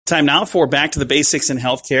Time now for Back to the Basics in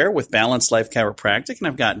Healthcare with Balanced Life Chiropractic, and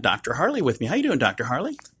I've got Dr. Harley with me. How you doing, Dr.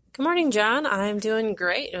 Harley? Good morning, John. I'm doing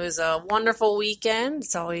great. It was a wonderful weekend.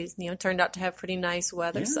 It's always, turned out to have pretty nice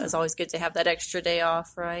weather, so it's always good to have that extra day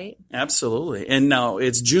off, right? Absolutely. And now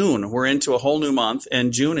it's June. We're into a whole new month,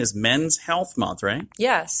 and June is Men's Health Month, right?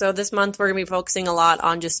 Yeah, so this month we're going to be focusing a lot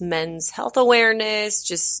on just men's health awareness,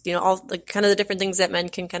 just, all the kind of the different things that men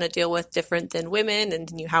can kind of deal with different than women,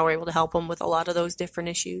 and how we're able to help them with a lot of those different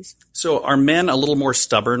issues. So are men a little more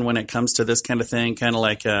stubborn when it comes to this kind of thing? Kind of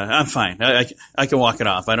like, I'm fine. I can walk it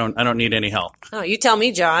off. I don't need any help. Oh, you tell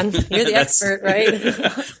me, John. You're the expert, right?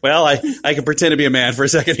 Well, I can pretend to be a man for a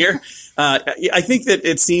second here. I think that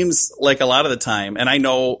it seems like a lot of the time, and I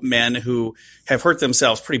know men who have hurt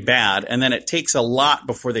themselves pretty bad, and then it takes a lot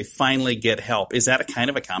before they finally get help. Is that a kind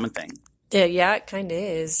of a common thing? Yeah, it kind of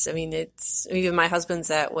is. I mean, it's even my husband's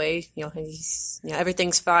that way. He's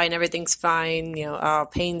everything's fine.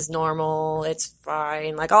 Pain's normal. It's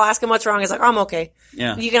fine. Like, I'll ask him what's wrong. He's like, I'm okay.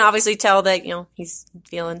 Yeah. You can obviously tell that he's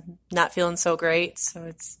not feeling so great.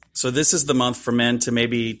 So this is the month for men to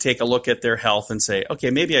maybe take a look at their health and say,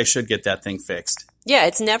 okay, maybe I should get that thing fixed. Yeah,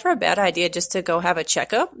 it's never a bad idea just to go have a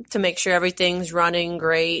checkup to make sure everything's running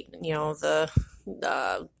great. The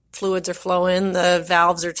fluids are flowing, the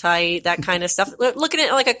valves are tight, that kind of stuff. Looking at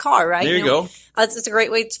it like a car, right? There you go. It's a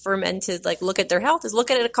great way for men to look at their health is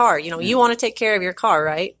look at it a car. You want to take care of your car,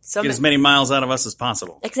 right? Get as many miles out of us as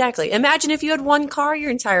possible. Exactly. Imagine if you had one car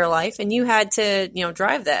your entire life and you had to,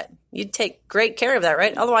 drive that. You'd take great care of that,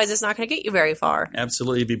 right? Otherwise, it's not going to get you very far.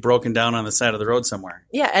 Absolutely. You'd be broken down on the side of the road somewhere.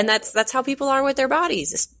 Yeah, and that's how people are with their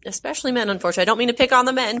bodies, especially men, unfortunately. I don't mean to pick on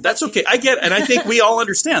the men. That's okay. I get it, and I think we all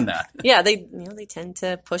understand that. Yeah, they tend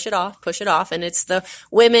to push it off, and it's the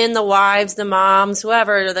women, the wives, the moms,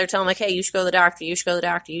 whoever, they're telling hey, you should go to the doctor, you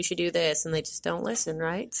should do this, and they just don't listen,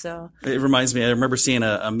 right? So it reminds me, I remember seeing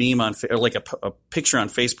a meme or like a picture on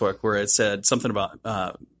Facebook where it said something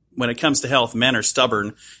about when it comes to health, men are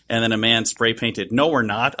stubborn, and then a man spray painted, "No, we're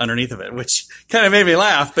not," underneath of it, which kind of made me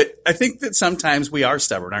laugh. But I think that sometimes we are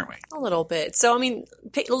stubborn, aren't we? A little bit. So, a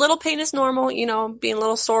little pain is normal, being a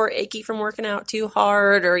little sore, achy from working out too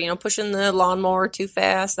hard or, pushing the lawnmower too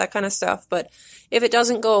fast, that kind of stuff. But if it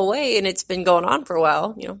doesn't go away and it's been going on for a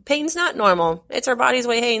while, pain's not normal. It's our body's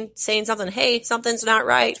way saying something, hey, something's not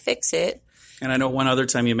right, fix it. And I know one other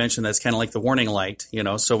time you mentioned that's kind of like the warning light,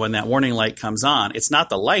 so when that warning light comes on, it's not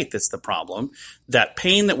the light that's the problem. That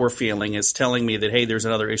pain that we're feeling is telling me that, hey, there's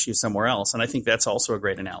another issue somewhere else. And I think that's also a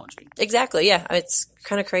great analogy. Exactly, yeah. It's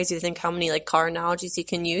kind of crazy to think how many car analogies you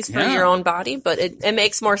can use for your own body, but it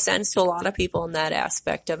makes more sense to a lot of people in that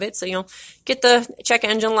aspect of it. So, get the check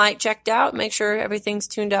engine light checked out, make sure everything's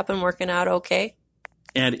tuned up and working out okay.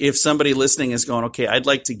 And if somebody listening is going, okay, I'd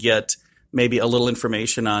like to get maybe a little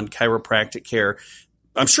information on chiropractic care.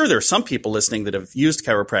 I'm sure there are some people listening that have used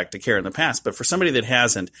chiropractic care in the past, but for somebody that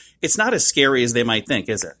hasn't, it's not as scary as they might think,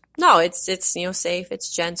 is it? No, it's safe,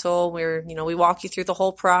 it's gentle. We walk you through the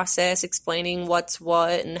whole process, explaining what's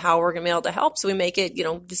what and how we're going to be able to help. So we make it,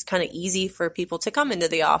 just kind of easy for people to come into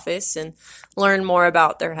the office and learn more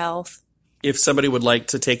about their health. If somebody would like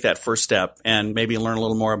to take that first step and maybe learn a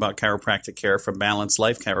little more about chiropractic care from Balanced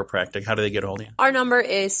Life Chiropractic, how do they get a hold of you? Our number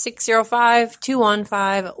is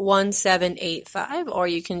 605-215-1785, or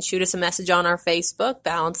you can shoot us a message on our Facebook,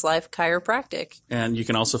 Balanced Life Chiropractic. And you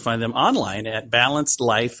can also find them online at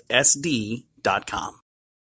balancedlifesd.com.